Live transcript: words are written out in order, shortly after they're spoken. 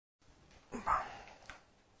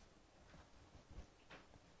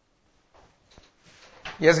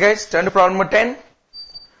Yes guys, turn to problem number 10.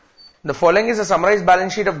 The following is a summarized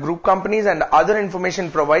balance sheet of group companies and other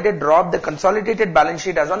information provided. Draw up the consolidated balance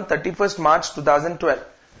sheet as on 31st March 2012.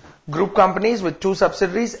 Group companies with two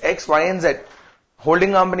subsidiaries X, Y and Z.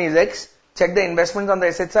 Holding company is X. Check the investments on the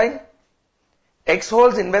asset side. X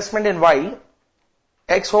holds investment in Y.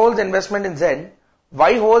 X holds investment in Z.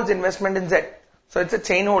 Y holds investment in Z. So it's a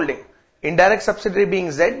chain holding. Indirect subsidiary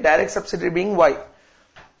being Z, direct subsidiary being Y.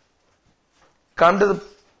 Come to the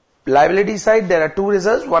liability side, there are two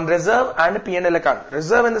reserves, one reserve and a P&L account.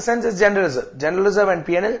 Reserve in the sense is general reserve and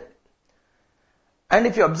P&L. And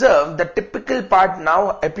if you observe, the typical part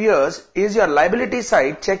now appears is your liability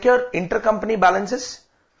side. Check your intercompany balances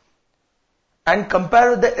and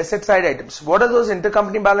compare with the asset side items. What are those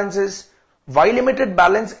intercompany balances? Y Limited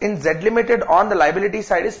balance in Z Limited on the liability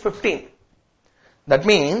side is 15. That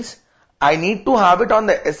means I need to have it on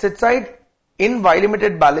the asset side in Y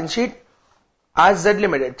Limited balance sheet as Z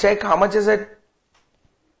Limited. Check how much is it.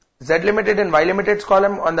 Z Limited in Y Limited's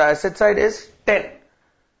column on the asset side is 10.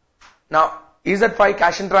 Now, is that 5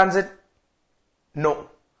 cash in transit? No.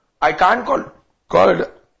 I can't call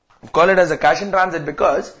it as a cash in transit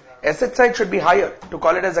because asset side should be higher to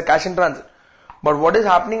call it as a cash in transit. But what is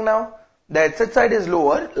happening now? The asset side is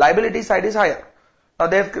lower, liability side is higher. Now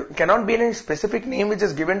there cannot be any specific name which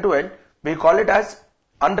is given to it. We call it as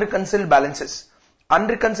unreconciled balances.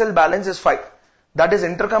 Unreconciled balance is 5. That is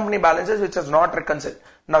intercompany balances which is not reconciled.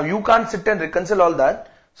 Now you can't sit and reconcile all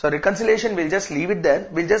that. So reconciliation, we'll just leave it there.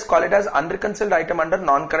 We'll just call it as unreconciled item under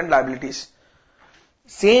non-current liabilities.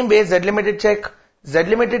 Same way Z Limited check. Z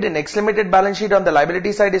Limited in X Limited balance sheet on the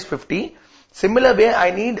liability side is 50. Similar way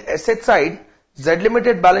I need asset side. Z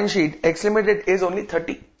Limited balance sheet, X Limited is only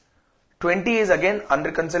 30. 20 is again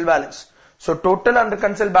unreconciled balance. So total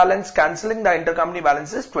unreconciled balance cancelling the intercompany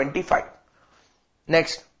balance is 25.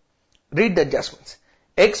 Next, read the adjustments.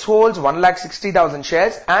 X holds 1,60,000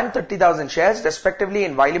 shares and 30,000 shares respectively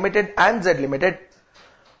in Y Limited and Z Limited.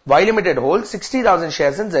 Y Limited holds 60,000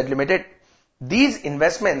 shares in Z Limited. These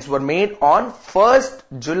investments were made on 1st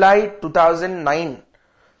July 2009.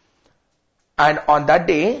 And on that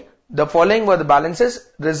day, the following were the balances.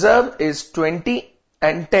 Reserve is 20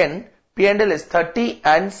 and 10. P&L is 30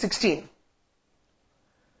 and 16.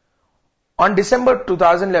 On December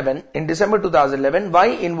 2011, Y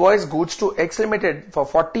invoiced goods to X Limited for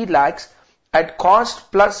 40 lakhs at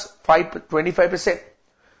cost plus 25%.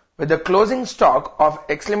 With the closing stock of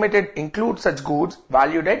X Limited includes such goods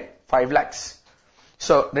valued at 5 lakhs.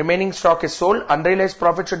 So remaining stock is sold. Unrealized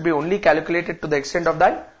profit should be only calculated to the extent of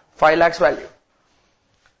that 5 lakhs value.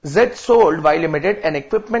 Z sold Y Limited an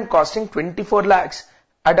equipment costing 24 lakhs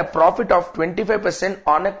at a profit of 25%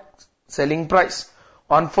 on a selling price.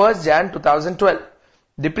 On 1st Jan 2012,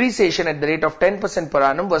 depreciation at the rate of 10% per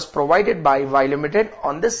annum was provided by Y Limited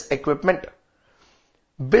on this equipment.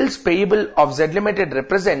 Bills payable of Z Limited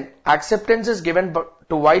represent acceptances given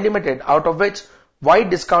to Y Limited, out of which Y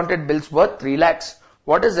discounted bills worth 3 lakhs.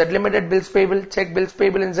 What is Z Limited bills payable? Check bills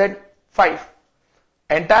payable in Z. 5.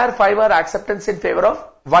 Entire 5 are acceptance in favor of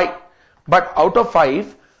Y. But out of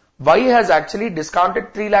 5, Y has actually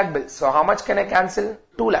discounted 3 lakh bills. So how much can I cancel?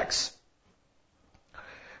 2 lakhs.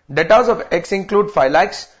 Debtors of X include 5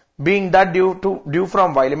 lakhs, being that due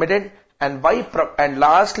from Y Limited, and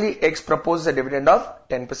lastly X proposes a dividend of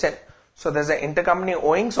 10%. So there's an intercompany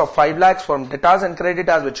owings of 5 lakhs from debtors and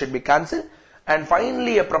creditors which should be cancelled, and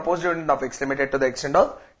finally a proposed dividend of X Limited to the extent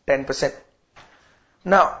of 10%.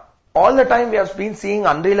 Now, all the time we have been seeing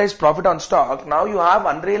unrealized profit on stock. Now you have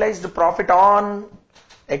unrealized profit on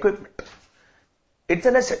equipment. It's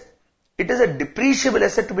an asset. It is a depreciable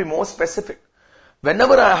asset, to be more specific.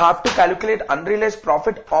 Whenever I have to calculate unrealized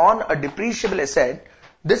profit on a depreciable asset,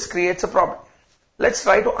 this creates a problem. Let's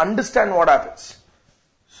try to understand what happens.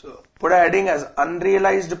 So put a heading as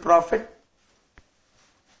unrealized profit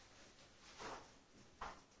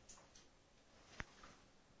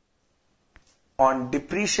on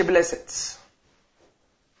depreciable assets.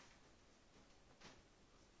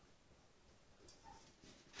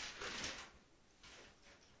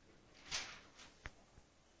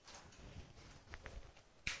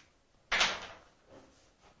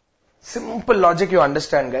 Simple logic you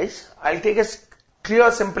understand, guys. I'll take a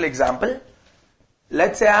clear simple example.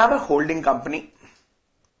 Let's say I have a holding company.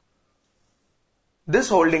 This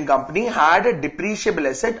holding company had a depreciable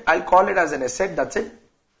asset. I'll call it as an asset, that's it.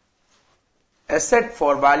 Asset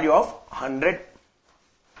for value of 100.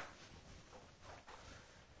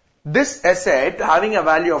 This asset having a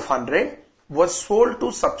value of 100 was sold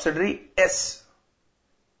to subsidiary S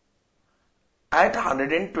at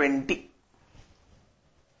 120.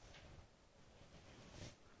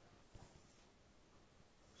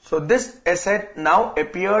 So this asset now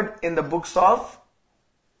appeared in the books of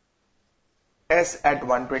S at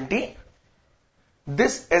 120.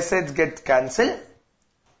 This asset gets cancelled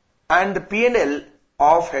and the P&L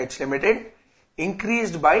of H Limited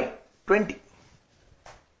increased by 20.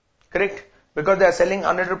 Correct? Because they are selling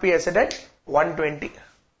 100 rupee asset at 120.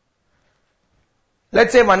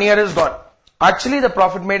 Let's say 1 year is gone. Actually the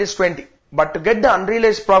profit made is 20. But to get the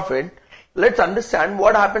unrealized profit, let's understand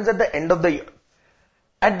what happens at the end of the year.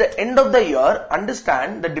 At the end of the year,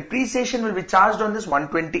 understand the depreciation will be charged on this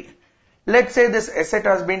 120. Let's say this asset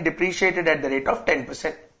has been depreciated at the rate of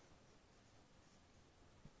 10%.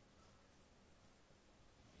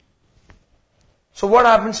 So what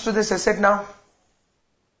happens to this asset now?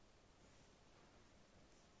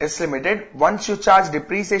 S Limited, once you charge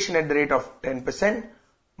depreciation at the rate of 10%,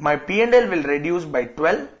 my P&L will reduce by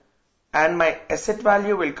 12 and my asset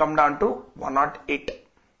value will come down to 108.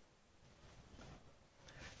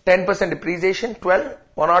 10% depreciation, 12,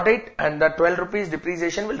 108 and the 12 rupees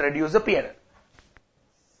depreciation will reduce the P&L.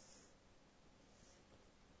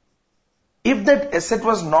 If that asset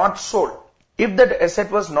was not sold,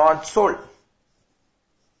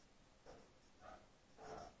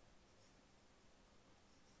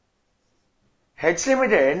 H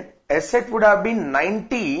Limited asset would have been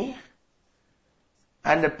 90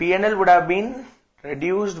 and the P&L would have been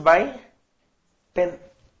reduced by 10.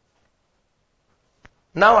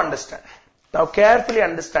 Now understand. Now carefully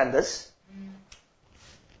understand this.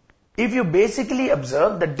 If you basically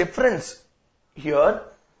observe the difference here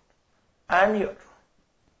and here,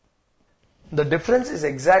 the difference is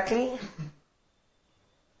exactly,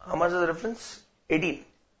 how much is the difference? 18.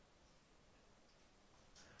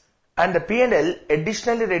 And the P&L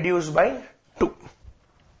additionally reduced by 2.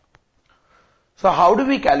 So how do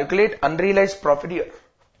we calculate unrealized profit here?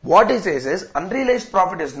 What it says is unrealized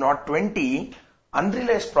profit is not 20,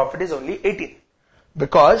 unrealized profit is only 18.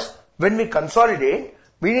 Because when we consolidate,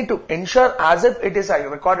 we need to ensure as if it is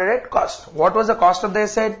recorded at cost. What was the cost of the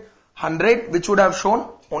asset? 100, which would have shown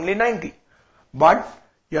only 90. But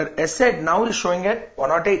your asset now is showing at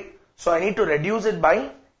 108. So I need to reduce it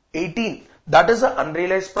by 18. That is the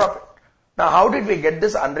unrealized profit. Now how did we get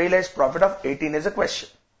this unrealized profit of 18 is a question.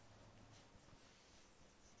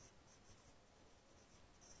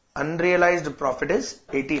 Unrealized profit is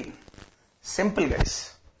 18. Simple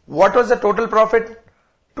guys. What was the total profit?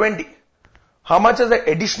 20. How much is the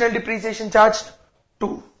additional depreciation charged?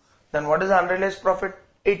 2. Then what is the unrealized profit?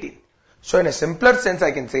 18. So in a simpler sense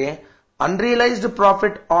I can say unrealized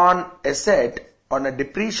profit on asset, on a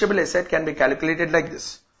depreciable asset can be calculated like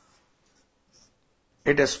this.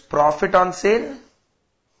 It is profit on sale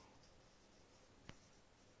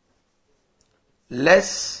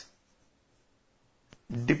less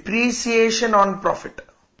depreciation on profit.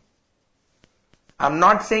 I'm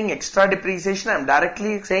not saying extra depreciation, I'm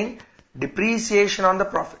directly saying depreciation on the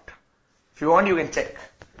profit. If you want, you can check.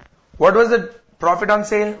 What was the profit on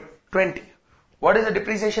sale? 20. What is the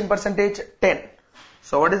depreciation percentage? 10.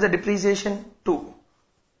 So what is the depreciation? 2.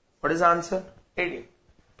 What is the answer? 18.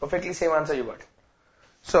 Perfectly same answer you got.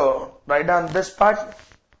 So write down this part.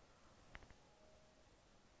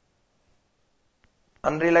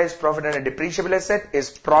 Unrealized profit on a depreciable asset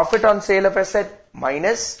is profit on sale of asset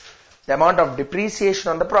minus the amount of depreciation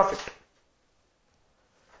on the profit.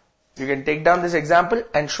 You can take down this example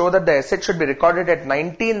and show that the asset should be recorded at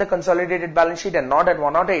 90 in the consolidated balance sheet and not at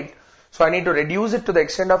 108. So I need to reduce it to the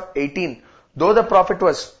extent of 18. Though the profit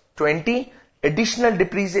was 20, additional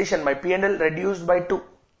depreciation, my P&L reduced by 2.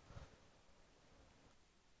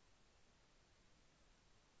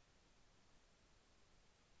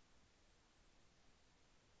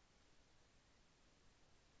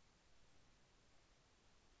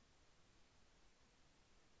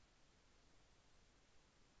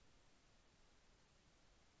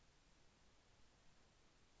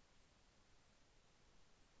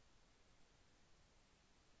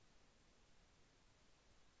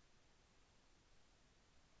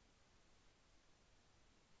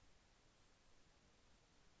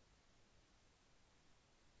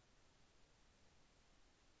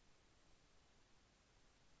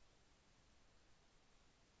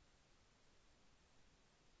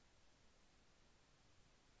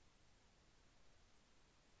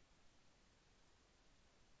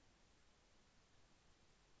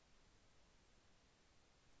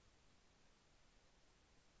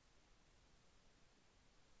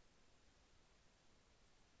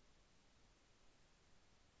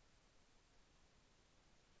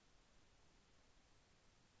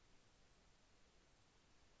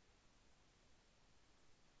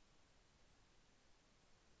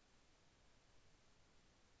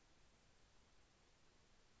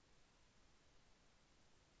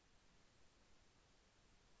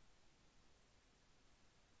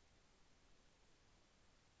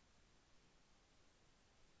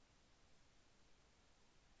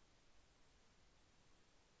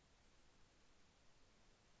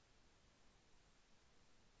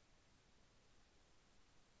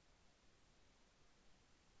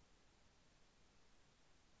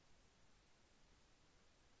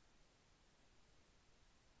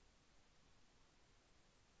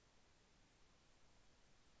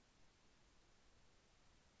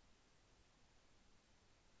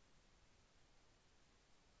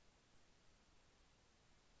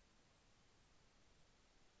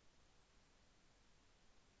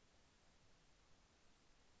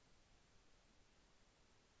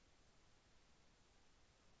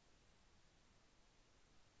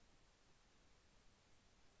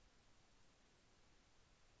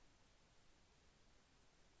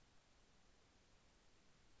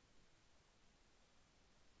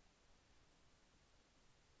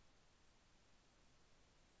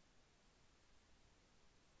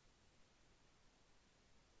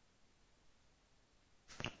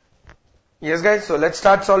 Yes guys, so let's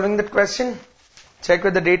start solving that question. Check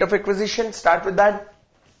with the date of acquisition, start with that.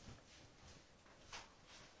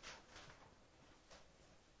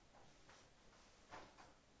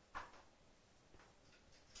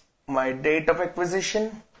 My date of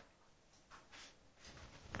acquisition.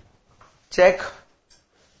 Check.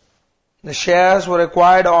 The shares were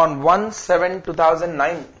acquired on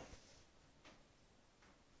 1/7/2009.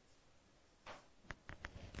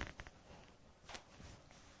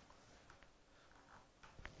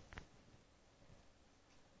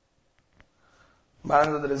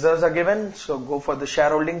 Balance of the reserves are given, so go for the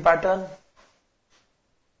shareholding pattern.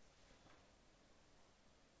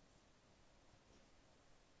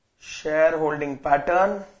 Shareholding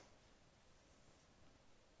pattern.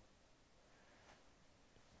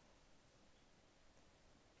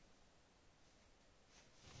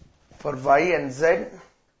 For Y and Z.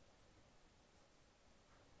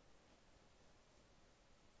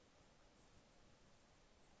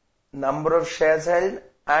 Number of shares held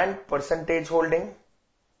and percentage holding.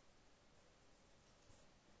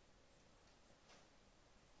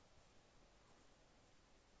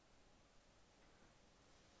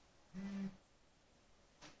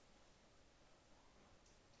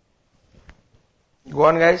 Go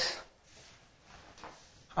on guys.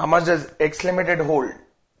 How much does X Limited hold?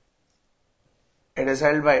 It is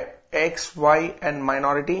held by X, Y and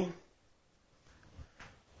minority.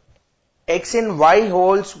 X in Y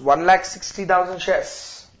holds 1,60,000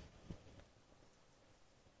 shares.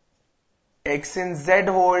 X in Z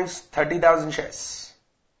holds 30,000 shares.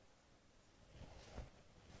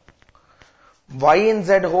 Y in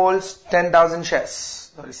Z holds 10,000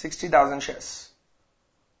 shares. Sorry, 60,000 shares.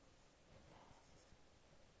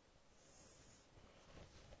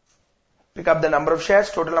 Pick up the number of shares,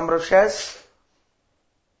 total number of shares.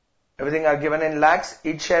 Everything are given in lakhs.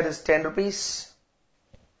 Each share is 10 rupees.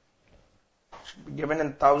 Should be given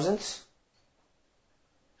in thousands.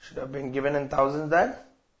 Should have been given in thousands then.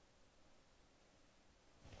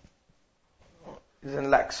 Is in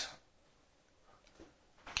lakhs.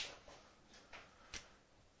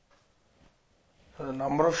 So the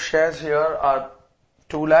number of shares here are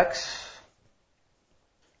 2 lakhs.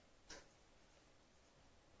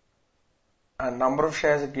 And number of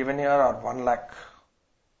shares given here are 1 lakh.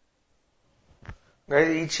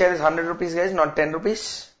 Guys, each share is 100 rupees guys, not 10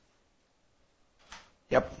 rupees.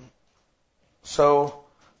 Yep. So,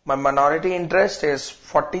 my minority interest is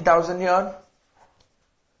 40,000 here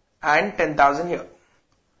and 10,000 here.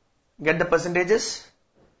 Get the percentages.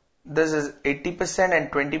 This is 80%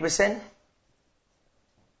 and 20%.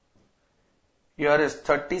 Here is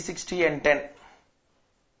 30, 60 and 10.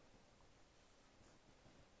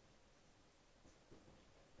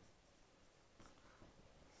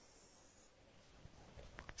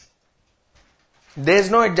 There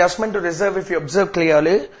is no adjustment to reserve if you observe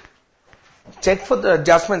clearly. Check for the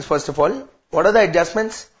adjustments first of all. What are the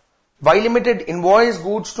adjustments? Y Limited invoice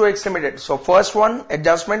goods to X Limited. So first one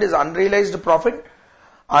adjustment is unrealized profit.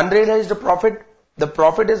 Unrealized profit, the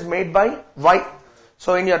profit is made by Y.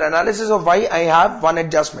 So in your analysis of Y, I have one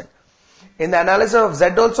adjustment. In the analysis of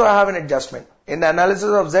Z also I have an adjustment. In the analysis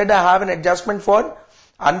of Z, I have an adjustment for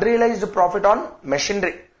unrealized profit on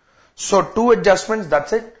machinery. So 2 adjustments,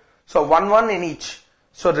 that's it. So 1 in each.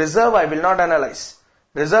 So reserve I will not analyze.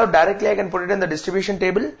 Reserve directly I can put it in the distribution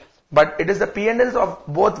table, but it is the P&Ls of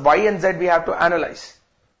both Y and Z we have to analyze.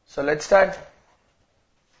 So let's start.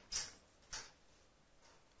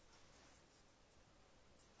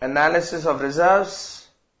 Analysis of reserves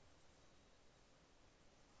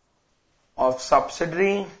of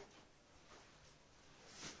subsidiary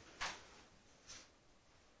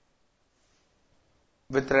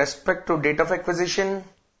with respect to date of acquisition.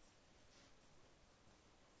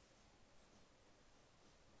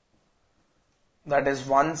 That is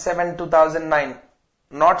 1/7/2009.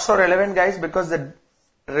 Not so relevant guys because the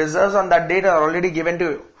reserves on that date are already given to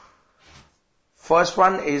you. First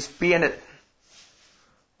one is P&L.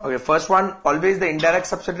 Okay, first one, always the indirect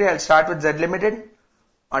subsidiary. I'll start with Z Limited.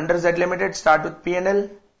 Under Z Limited, start with P&L.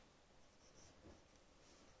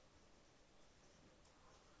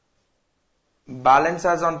 Balance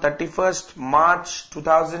as on 31st March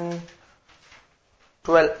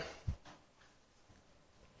 2012.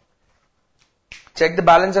 Check the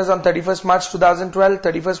balance as on 31st March 2012.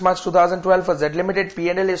 31st March 2012 for Z Limited,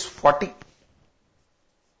 P&L is 40.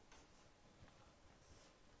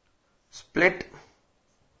 Split.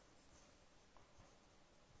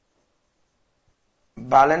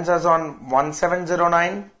 Balance as on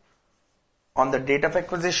 1709 on the date of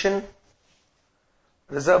acquisition.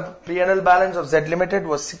 Reserve P&L balance of Z Limited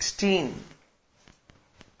was 16.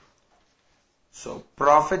 So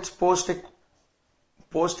profits post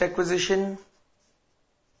acquisition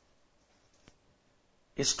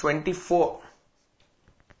is 24.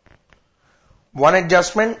 One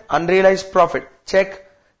adjustment, unrealized profit. Check.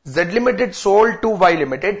 Z Limited sold to Y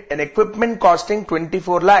Limited an equipment costing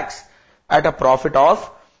 24 lakhs at a profit of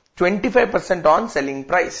 25% on selling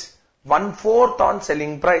price. 1/4 on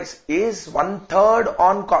selling price is 1/3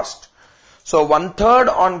 on cost. So 1/3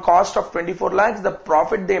 on cost of 24 lakhs, the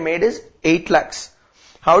profit they made is 8 lakhs.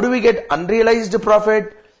 How do we get unrealized profit?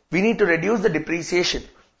 We need to reduce the depreciation.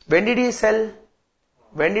 When did he sell?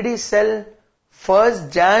 When did he sell? 1st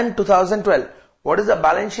Jan 2012. What is the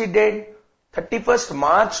balance sheet date? 31st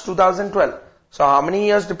March 2012. So how many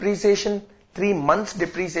years depreciation? 3 months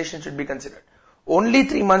depreciation should be considered. Only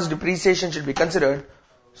 3 months depreciation should be considered.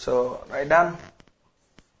 So write down.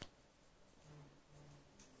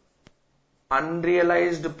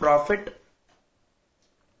 Unrealized profit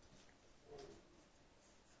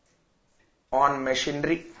on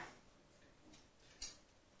machinery.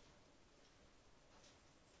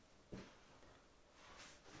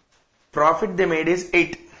 Profit they made is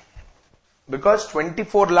 8. Because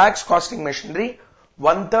 24 lakhs costing machinery,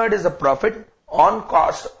 1/3 is the profit on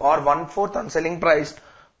cost or 1/4 on selling price.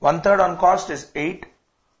 1/3 on cost is 8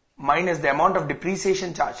 minus the amount of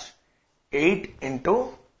depreciation charged. 8 into,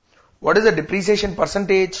 what is the depreciation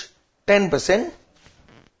percentage? 10%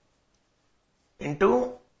 into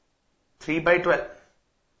 3/12.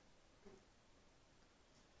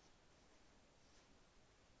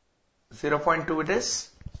 .2 it is.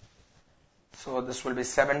 So this will be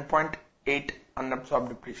 7.8 unabsorbed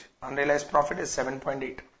depreciation. Unrealized profit is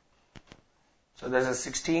 7.8. So there's a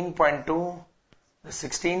 16.2. The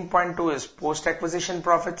 16.2 is post-acquisition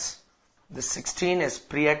profits. The 16 is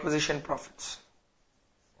pre-acquisition profits.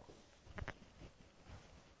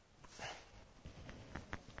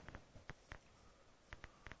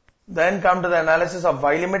 Then come to the analysis of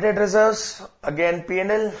Y Limited reserves. Again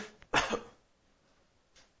P&L.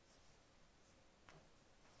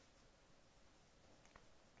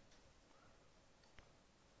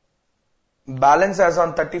 Balance as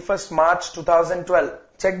on 31st March 2012.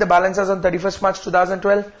 Check the balance as on 31st March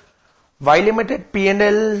 2012. Y Limited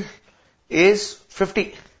P&L is 50.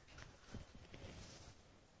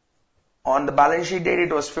 On the balance sheet date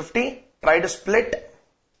it was 50. Try to split.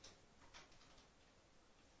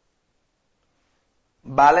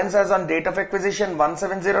 Balance as on date of acquisition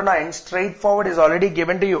 1709. Straightforward is already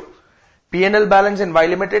given to you. P&L balance in Y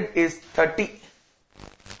Limited is 30.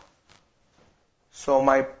 So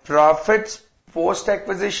my profits post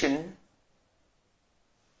acquisition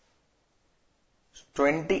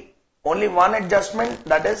 20. Only one adjustment,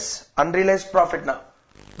 that is unrealized profit now.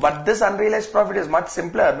 But this unrealized profit is much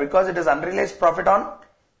simpler because it is unrealized profit on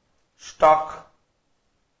stock.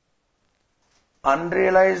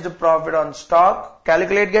 Unrealized profit on stock.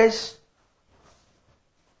 Calculate guys.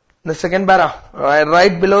 The second para,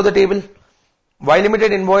 right below the table. Y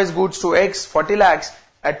Limited invoice goods to X 40 lakhs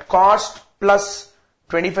at cost plus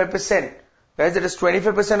 25%. Guys, it is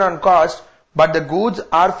 25% on cost, but the goods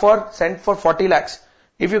are sent for 40 lakhs.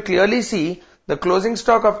 If you clearly see, the closing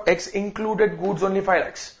stock of X included goods only 5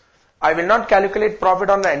 lakhs. I will not calculate profit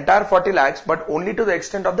on the entire 40 lakhs, but only to the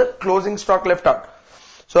extent of the closing stock left out.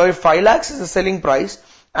 So if 5 lakhs is the selling price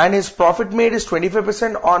and his profit made is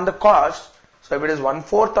 25% on the cost, so if it is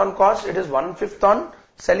 1/4 on cost, it is 1/5 on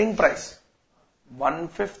selling price.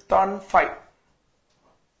 1/5 on 5.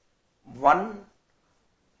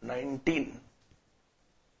 119.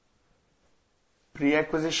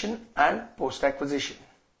 Pre-acquisition and post-acquisition.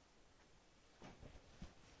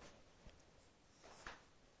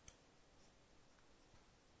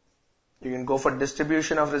 You can go for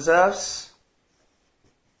distribution of reserves.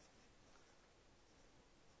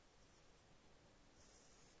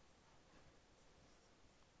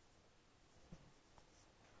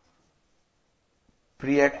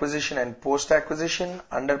 Pre-acquisition and post-acquisition.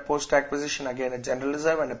 Under post-acquisition, again a general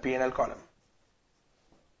reserve and a P&L column.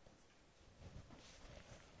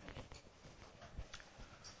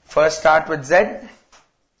 First start with Z.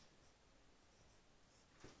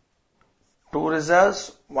 2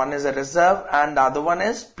 reserves. One is a reserve and the other one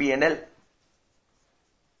is P&L.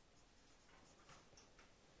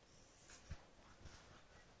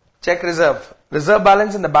 Check reserve. Reserve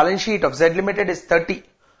balance in the balance sheet of Z Limited is 30.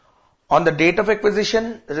 On the date of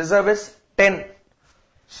acquisition, reserve is 10.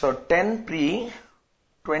 So 10 pre,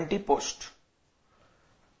 20 post.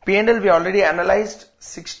 P&L we already analyzed,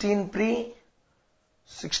 16 pre,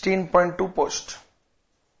 16.2 post.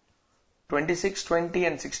 26, 20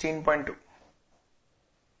 and 16.2.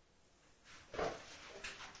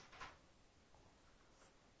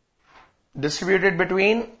 distributed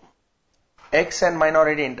between X and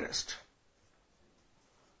minority interest.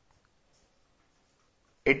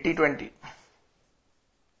 80-20.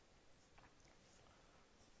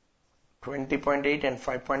 20.8 and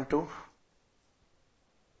 5.2.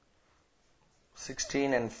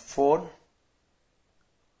 16 and 4.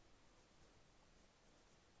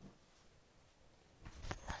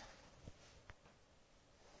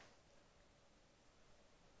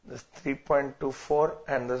 This 3.24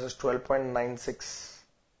 and this is 12.96.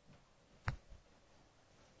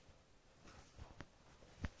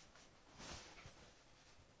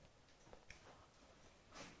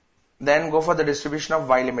 Then go for the distribution of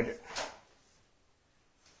Y limited.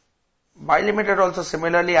 Y limited also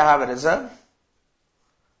similarly I have a reserve,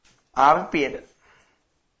 I have a P&L.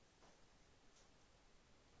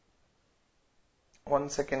 1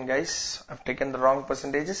 second guys, I've taken the wrong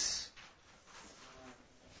percentages.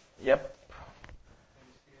 Yep.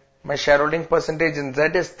 My shareholding percentage in Z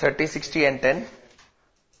is 30, 60 and 10.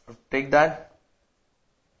 I'll take that.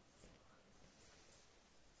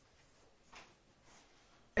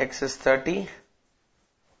 X is 30,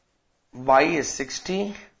 Y is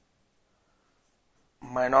 60,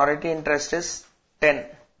 minority interest is 10.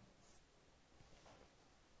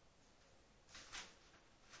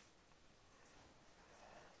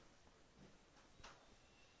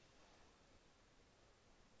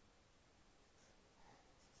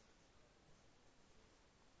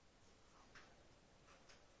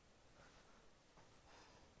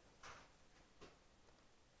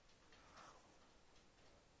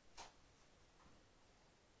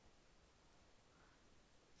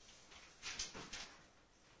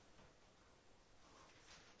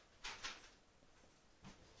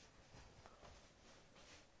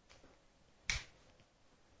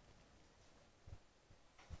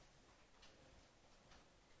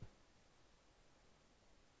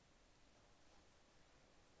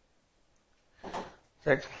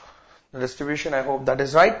 Right. The distribution, I hope that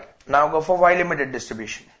is right. Now go for Y limited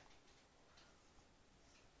distribution.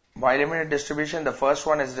 Y limited distribution, the first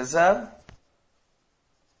one is reserve.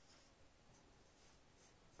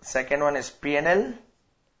 Second one is P&L.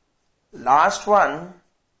 Last one,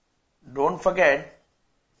 don't forget,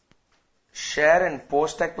 share in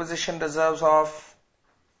post-acquisition reserves of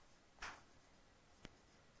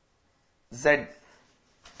Z.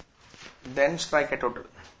 Then strike a total.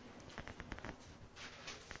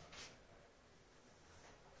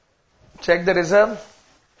 Check the reserve.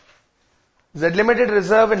 Z limited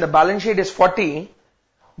reserve in the balance sheet is 40,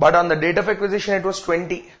 but on the date of acquisition it was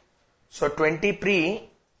 20. So 20 pre,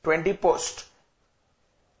 20 post.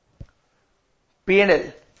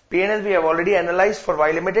 P&L. P&L we have already analyzed for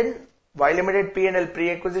Y limited. Y limited P&L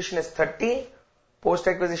pre-acquisition is 30,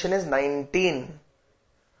 post-acquisition is 19.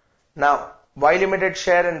 Now, Y limited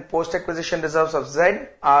share in post-acquisition reserves of Z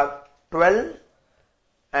are 12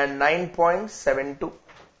 and 9.72.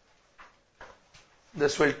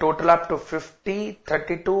 This will total up to 50,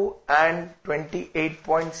 32 and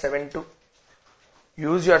 28.72.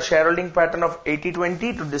 Use your shareholding pattern of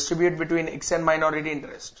 80-20 to distribute between X and minority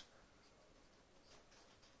interest.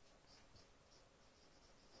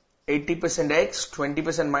 80% X,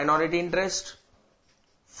 20% minority interest,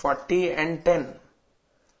 40 and 10,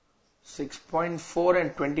 6.4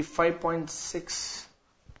 and 25.6.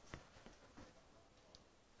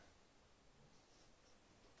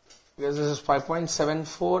 Because this is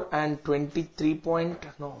 5.74 and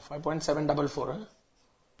 5.744.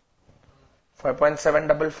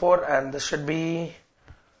 5.744 and this should be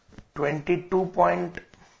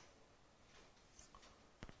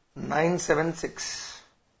 22.976.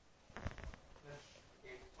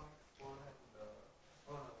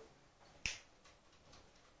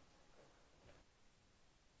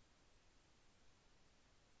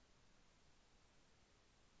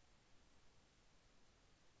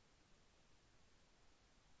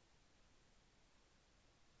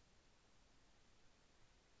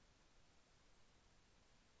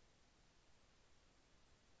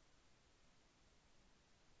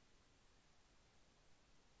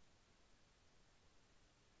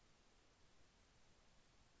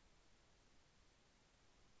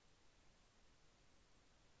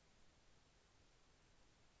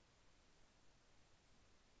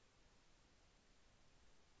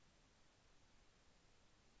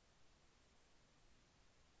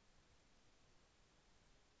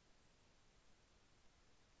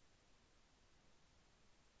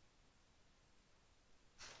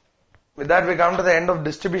 With that, we come to the end of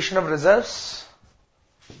distribution of reserves.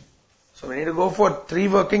 So we need to go for 3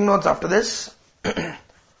 working notes after this.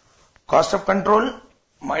 Cost of control,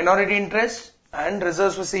 minority interest and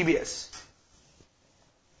reserves for CBS.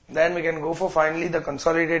 Then we can go for finally the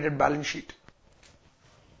consolidated balance sheet.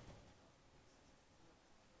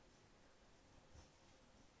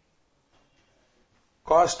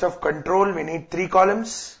 Cost of control, we need 3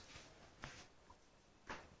 columns.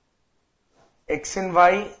 X in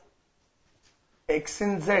Y, X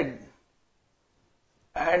in Z,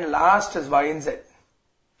 and last is Y in Z.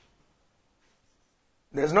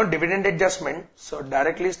 There is no dividend adjustment, so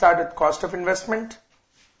directly start with cost of investment.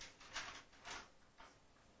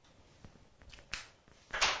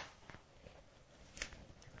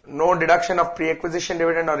 No deduction of pre-acquisition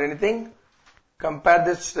dividend or anything. Compare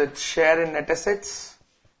this with share in net assets.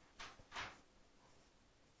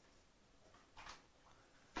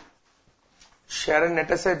 Share in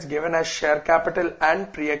net assets given as share capital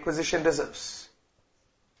and pre-acquisition reserves.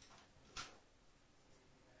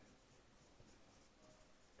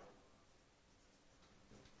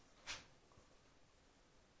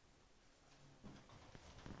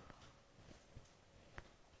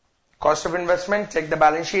 Cost of investment, check the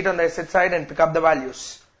balance sheet on the asset side and pick up the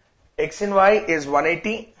values. X in Y is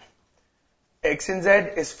 180, X in Z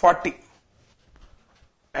is 40,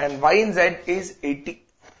 and Y in Z is 80.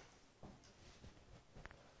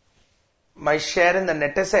 My share in the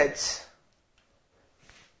net assets,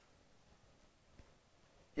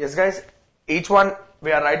 yes guys, each one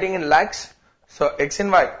we are writing in lakhs. So X in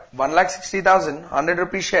Y, 1,60,000, 100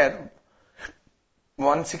 rupee share,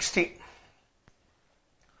 160.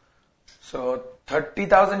 So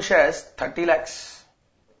 30,000 shares, 30 lakhs.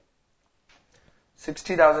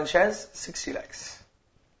 60,000 shares, 60 lakhs.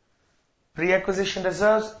 Pre-acquisition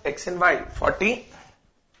reserves, X in Y, 40.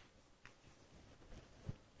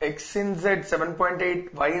 X in Z,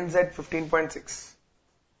 7.8. Y in Z, 15.6.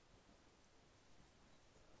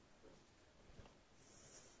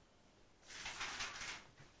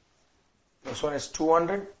 This one is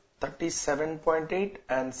 200, 37.8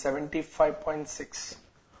 and 75.6.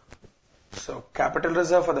 So capital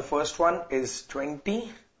reserve for the first one is 20.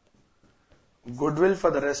 Goodwill for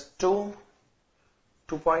the rest 2,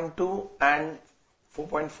 2.2 and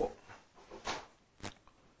 4.4.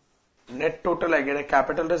 Net total I get a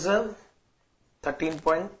capital reserve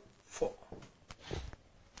 13.4.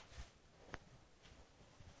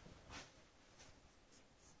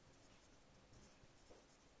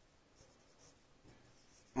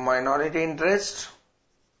 Minority interest,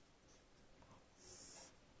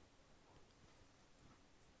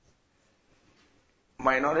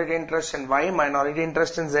 minority interest in Y, minority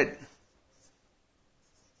interest in Z.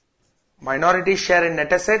 Minority share in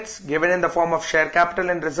net assets given in the form of share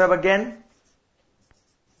capital and reserve again.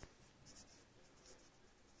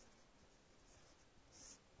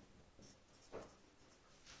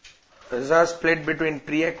 Reserve split between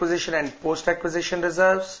pre-acquisition and post-acquisition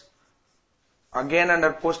reserves. Again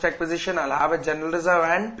under post-acquisition I'll have a general reserve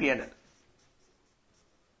and P&L.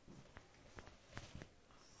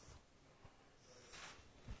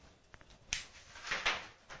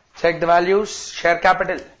 Check the values. Share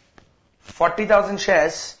capital 40,000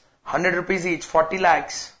 shares, 100 rupees each, 40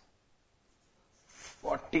 lakhs.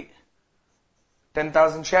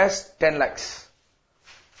 10,000 shares, 10 lakhs.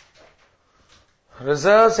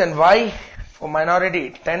 Reserves and Y for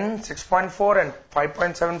minority 10, 6.4 and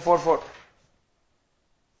 5.744.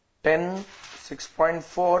 10,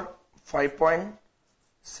 6.4,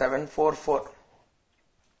 5.744.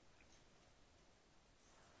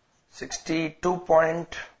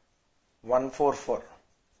 62.144.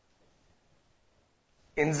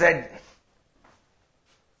 In Z,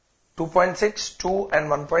 2.6, 2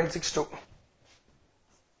 and 1.62.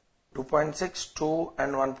 2.6, 2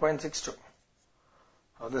 and 1.62.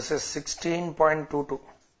 So this is 16.22.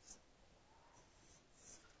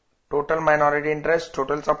 Total minority interest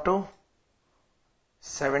totals up to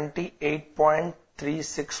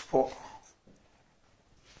 78.364.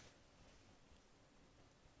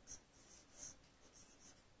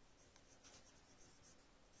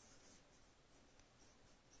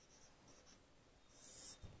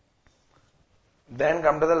 Then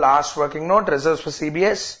come to the last working note, reserves for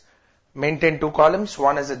CBS. Maintain 2 columns.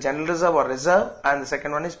 One is a general reserve or reserve and the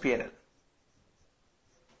second one is P&L.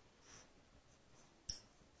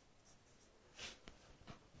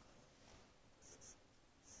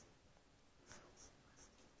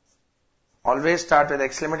 Always start with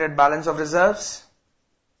X limited balance of reserves.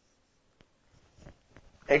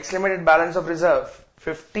 X limited balance of reserve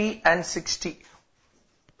 50 and 60.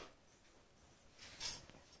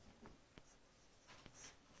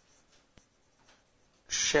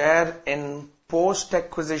 Share in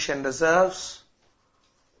post-acquisition reserves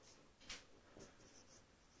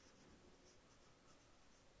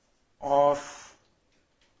of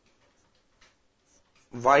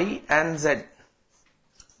Y and Z.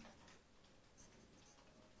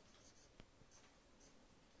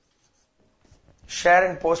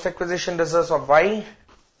 Share in post-acquisition reserves of Y.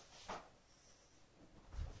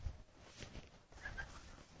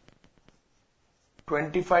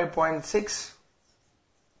 $25.6,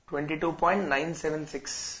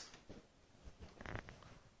 $22.976.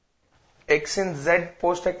 X in Z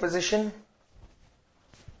post-acquisition,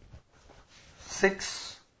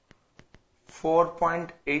 6,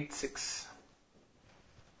 4.86.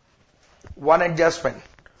 One adjustment.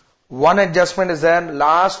 One adjustment is there,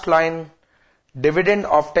 last line, dividend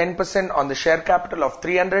of 10% on the share capital of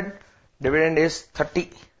 300, dividend is 30.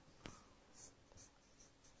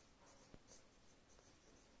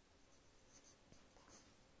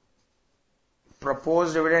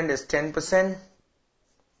 Proposed dividend is 10%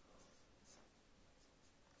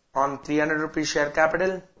 on 300 rupees share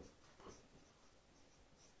capital,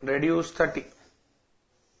 reduce 30.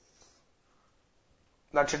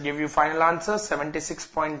 That should give you final answer.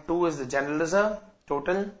 76.2 is the general reserve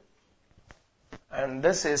total, and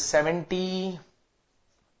this is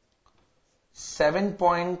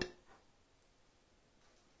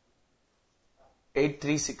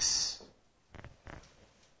 77.836.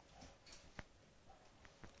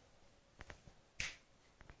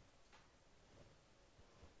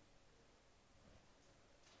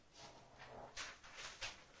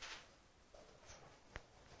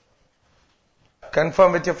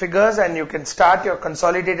 Confirm with your figures and you can start your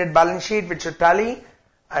consolidated balance sheet which should tally,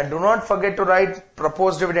 and do not forget to write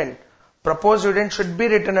proposed dividend. Proposed dividend should be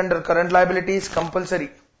written under current liabilities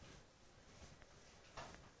compulsory.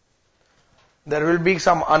 There will be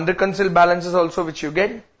some unreconciled balances also which you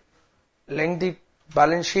get. Lengthy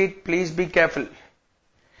balance sheet, please be careful.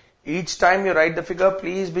 Each time you write the figure,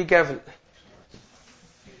 please be careful.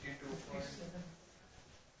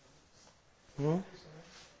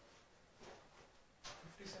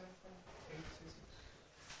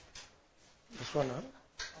 This one, huh?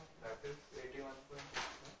 That is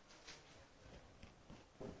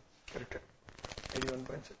 81.6. Correct.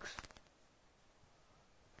 81.6.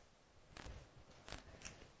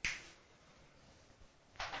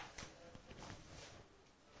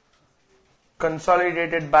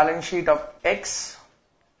 Consolidated balance sheet of X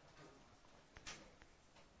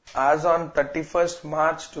as on 31st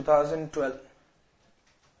March 2012.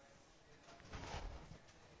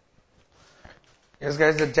 Yes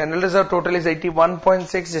guys, the general reserve total is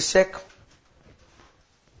 81.6, just check.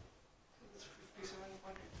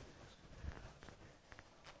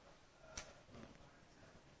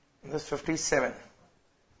 This is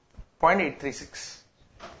 57.836.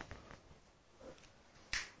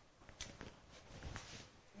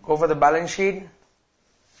 Go for the balance sheet.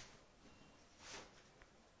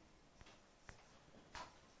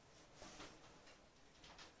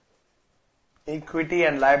 Equity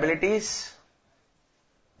and liabilities.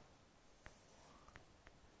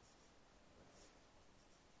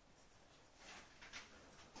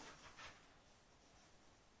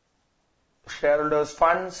 Shareholders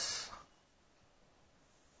funds,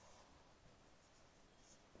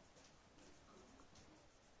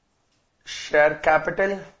 share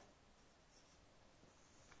capital,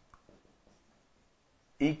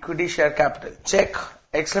 equity share capital. Check.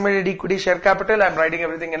 X limited equity share capital, I am writing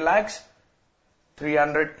everything in lakhs,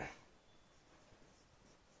 300.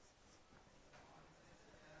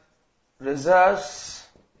 Reserves.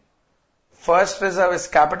 First reserve is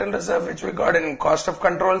capital reserve, which we got in cost of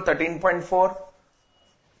control, 13.4.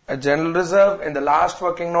 A general reserve in the last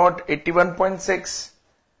working note, 81.6.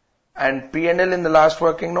 And P&L in the last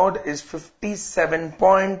working note is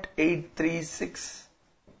 57.836.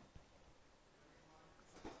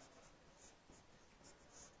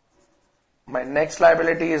 My next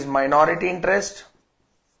liability is minority interest.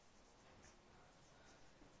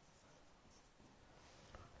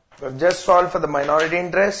 We've just solved for the minority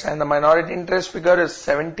interest, and the minority interest figure is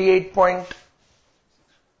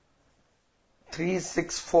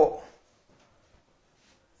 78.364.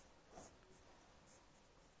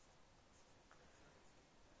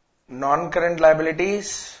 Non-current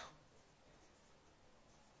liabilities.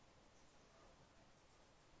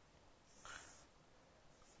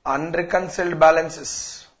 Unreconciled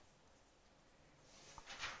balances.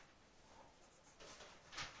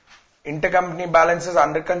 Intercompany balances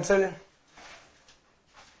unreconciled.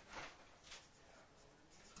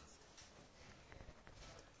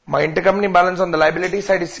 My intercompany balance on the liability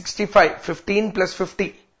side is 65, 15 plus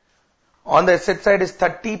 50. On the asset side is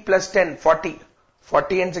 30 plus 10, 40.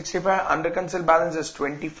 40 and 65, unreconciled balance is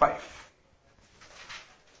 25.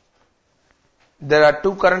 There are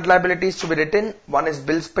two current liabilities to be written. One is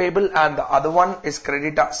bills payable and the other one is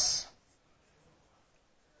creditors.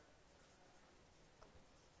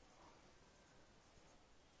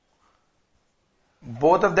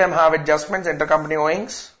 Both of them have adjustments, intercompany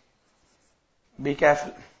owings. Be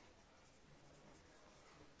careful.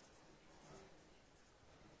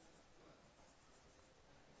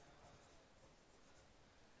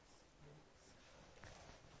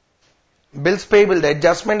 Bills payable, the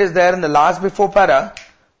adjustment is there in the last before para.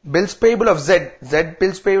 Bills payable of Z. Z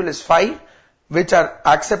bills payable is 5, which are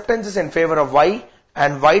acceptances in favor of Y,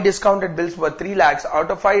 and Y discounted bills were 3 lakhs.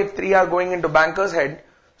 Out of 5, 3 are going into banker's head.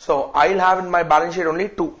 So I'll have in my balance sheet only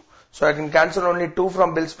 2. So I can cancel only 2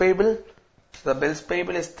 from bills payable. So the bills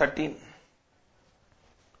payable is 13.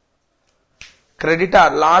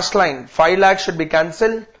 Creditor, last line, 5 lakhs should be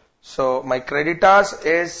cancelled. So my creditors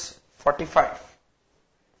is 45.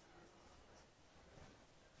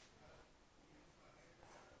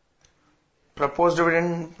 Proposed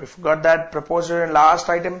dividend, we forgot that. Proposed dividend, last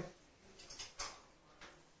item.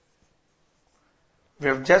 We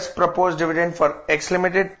have just proposed dividend for X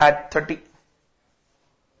Limited at 30.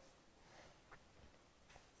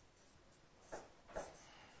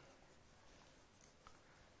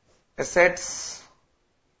 Assets,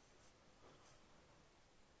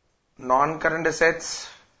 non-current assets,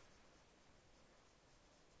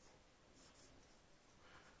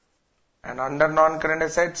 and under non-current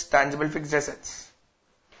assets, tangible fixed assets.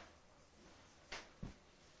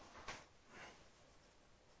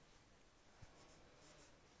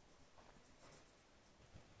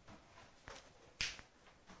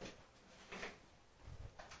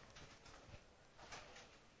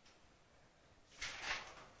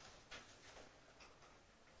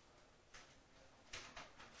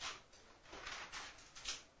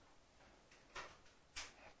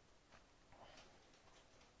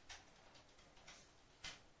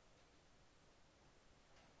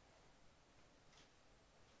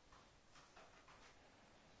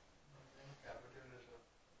 Capital reserve.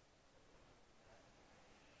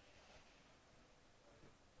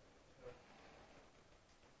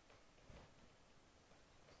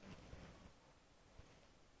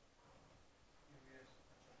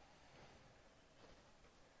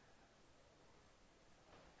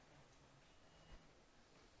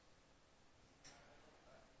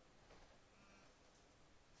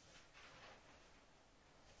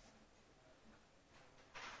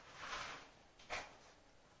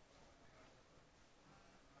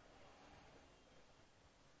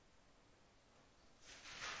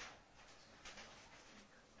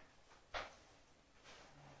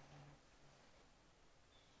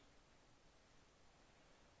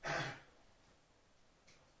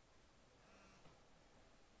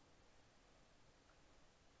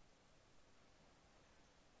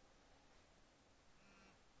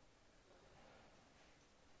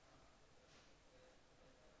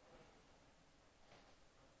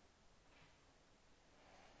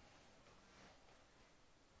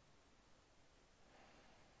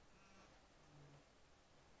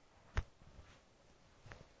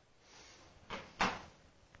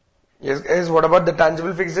 Yes. Yes guys, what about the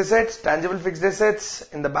tangible fixed assets? Tangible fixed assets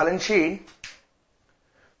in the balance sheet,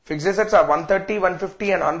 fixed assets are 130,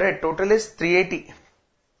 150 and 100. Total is 380.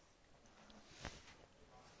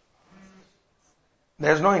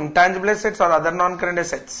 There is no intangible assets or other non-current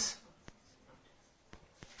assets.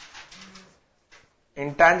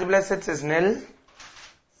 Intangible assets is nil.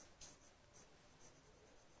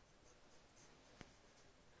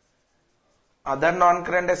 Other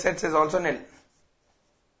non-current assets is also nil.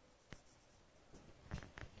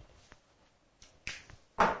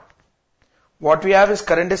 What we have is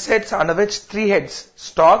current assets under which 3 heads.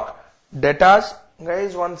 Stock, debtors.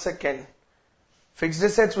 Guys, 1 second. Fixed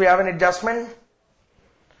assets, we have an adjustment.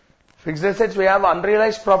 Fixed assets, we have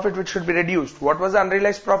unrealized profit which should be reduced. What was the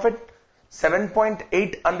unrealized profit?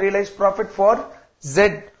 7.8 unrealized profit for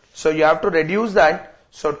Z. So you have to reduce that.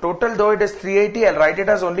 So total, though it is 380, I'll write it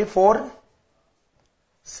as only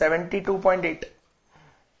 472.8.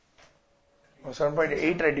 Oh,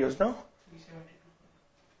 7.8 reduced, no?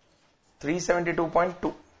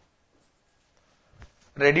 372.2.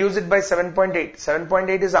 Reduce it by 7.8.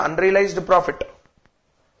 7.8 is unrealized profit.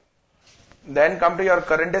 Then come to your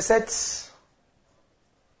current assets.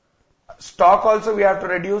 Stock also we have to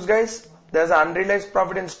reduce, guys. There's an unrealized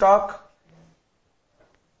profit in stock.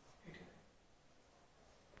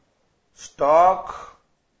 Stock.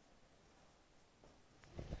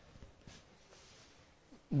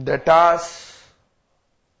 Debtors.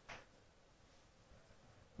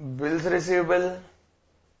 Bills receivable.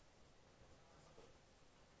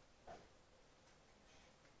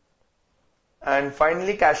 And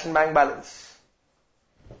finally, cash and bank balance.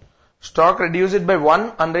 Stock, reduce it by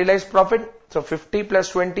 1, unrealized profit. So 50 plus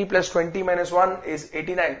 20 plus 20 minus 1 is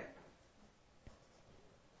 89.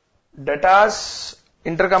 Debtors,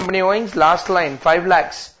 intercompany owings, last line, 5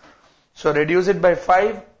 lakhs. So reduce it by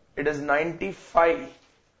 5, it is 95.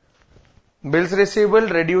 Bills receivable,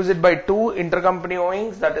 reduce it by 2, intercompany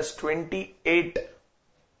owings, that is 28.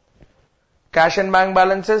 Cash and bank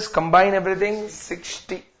balances, combine everything,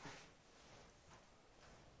 60.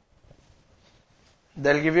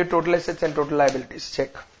 They'll give you total assets and total liabilities.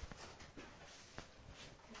 Check.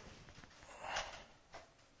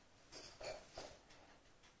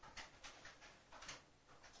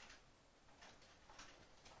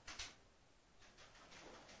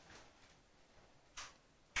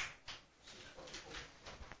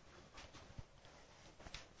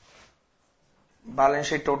 Balance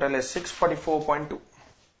sheet total is 644.2.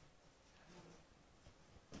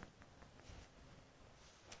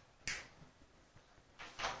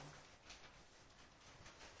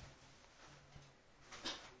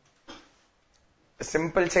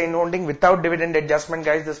 Simple chain holding without dividend adjustment,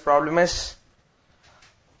 guys. This problem has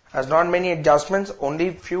not many adjustments,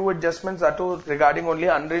 only few adjustments are to regarding only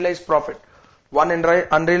unrealized profit. One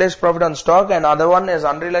unrealized profit on stock and other one is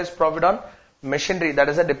unrealized profit on machinery, that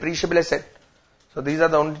is a depreciable asset. So these are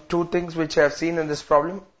the only two things which I have seen in this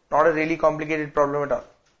problem. Not a really complicated problem at all.